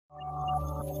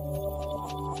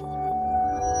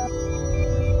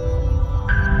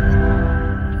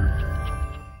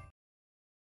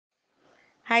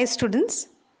Hi students,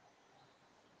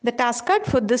 the task card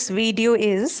for this video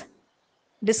is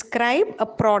describe a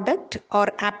product or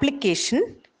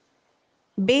application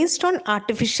based on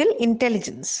artificial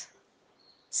intelligence.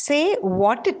 Say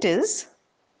what it is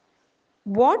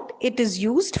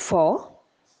used for,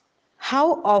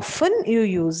 how often you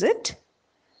use it,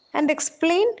 and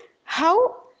explain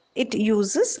how it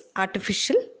uses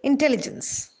artificial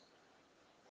intelligence.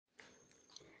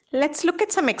 Let's look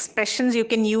at some expressions you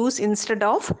can use instead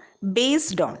of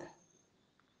based on.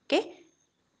 Okay?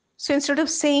 So instead of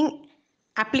saying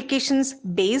applications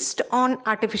based on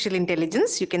artificial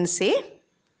intelligence, you can say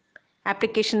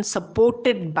applications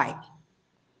supported by,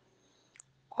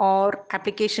 or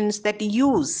applications that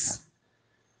use,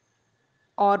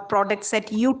 or products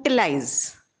that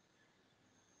utilize,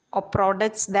 or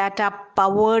products that are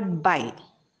powered by,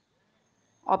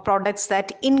 or products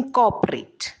that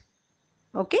incorporate.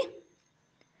 Okay?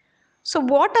 So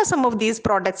what are some of these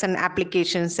products and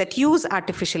applications that use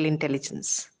artificial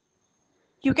intelligence?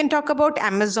 You can talk about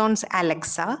Amazon's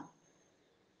Alexa,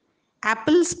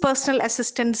 Apple's personal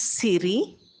assistant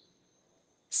Siri,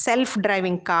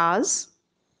 self-driving cars,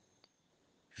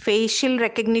 facial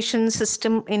recognition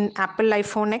system in Apple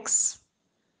iPhone X,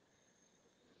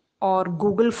 or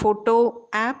Google Photo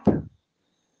app.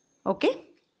 Okay,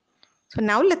 so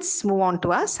now let's move on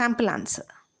to our sample answer.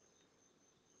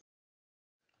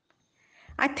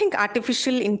 I think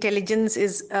artificial intelligence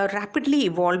is a rapidly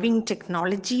evolving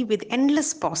technology with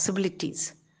endless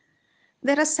possibilities.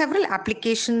 There are several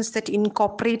applications that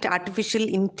incorporate artificial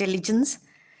intelligence,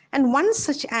 and one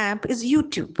such app is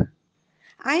YouTube.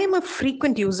 I am a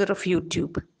frequent user of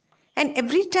YouTube, and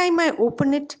every time I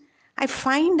open it, I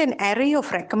find an array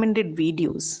of recommended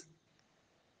videos.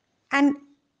 And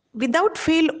without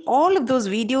fail, all of those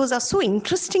videos are so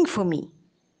interesting for me.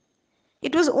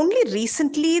 It was only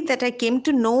recently that I came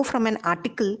to know from an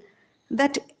article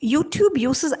that YouTube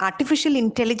uses artificial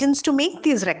intelligence to make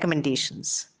these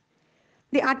recommendations.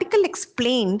 The article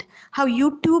explained how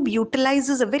YouTube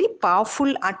utilizes a very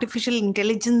powerful artificial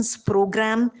intelligence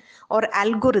program or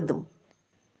algorithm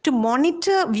to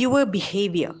monitor viewer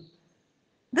behavior.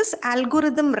 This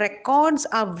algorithm records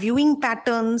our viewing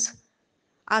patterns,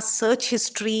 our search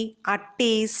history, our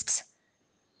tastes,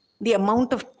 the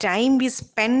amount of time we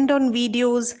spend on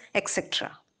videos,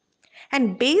 etc.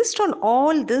 And based on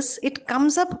all this, it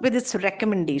comes up with its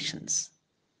recommendations.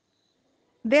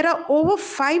 There are over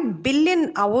 5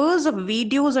 billion hours of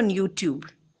videos on YouTube.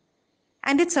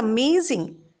 And it's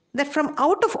amazing that from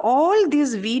out of all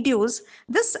these videos,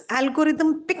 this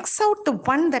algorithm picks out the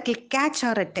one that will catch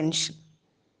our attention.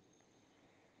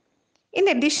 In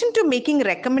addition to making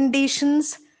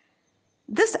recommendations,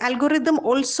 this algorithm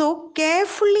also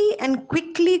carefully and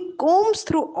quickly combs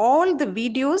through all the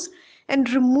videos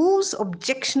and removes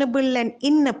objectionable and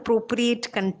inappropriate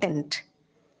content.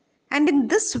 And in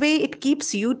this way, it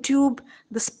keeps YouTube,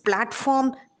 this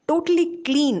platform, totally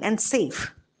clean and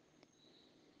safe.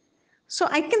 So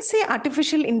I can say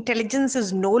artificial intelligence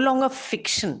is no longer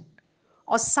fiction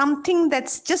or something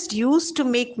that's just used to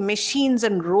make machines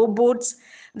and robots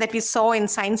that we saw in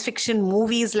science fiction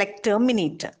movies like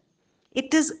Terminator.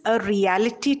 It is a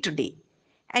reality today,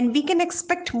 and we can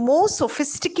expect more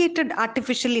sophisticated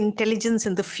artificial intelligence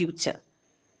in the future.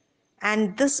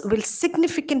 And this will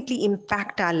significantly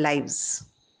impact our lives.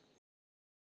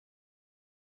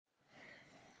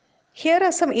 Here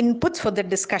are some inputs for the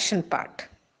discussion part.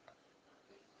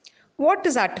 What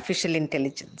is artificial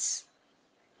intelligence?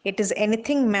 It is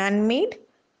anything man-made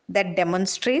that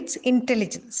demonstrates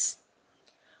intelligence.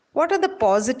 What are the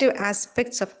positive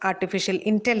aspects of artificial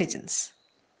intelligence?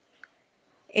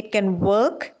 It can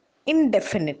work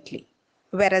indefinitely,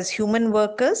 whereas human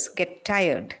workers get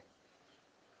tired.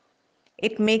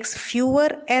 It makes fewer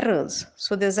errors,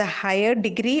 so there's a higher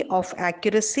degree of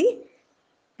accuracy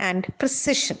and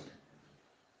precision.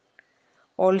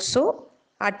 Also,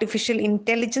 artificial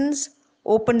intelligence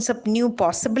opens up new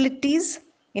possibilities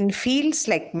in fields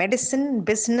like medicine,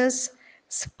 business,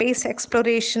 space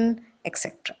exploration,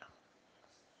 etc.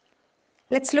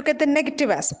 Let's look at the negative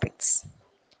aspects.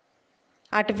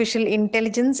 Artificial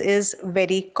intelligence is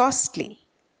very costly.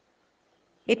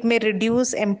 It may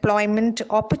reduce employment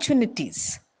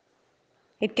opportunities.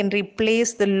 It can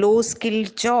replace the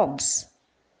low-skilled jobs.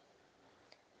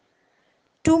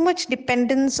 Too much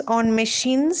dependence on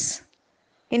machines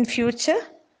in future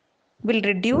will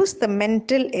reduce the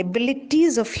mental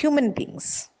abilities of human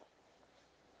beings.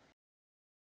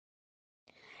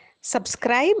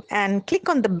 Subscribe and click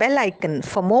on the bell icon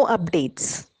for more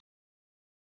updates.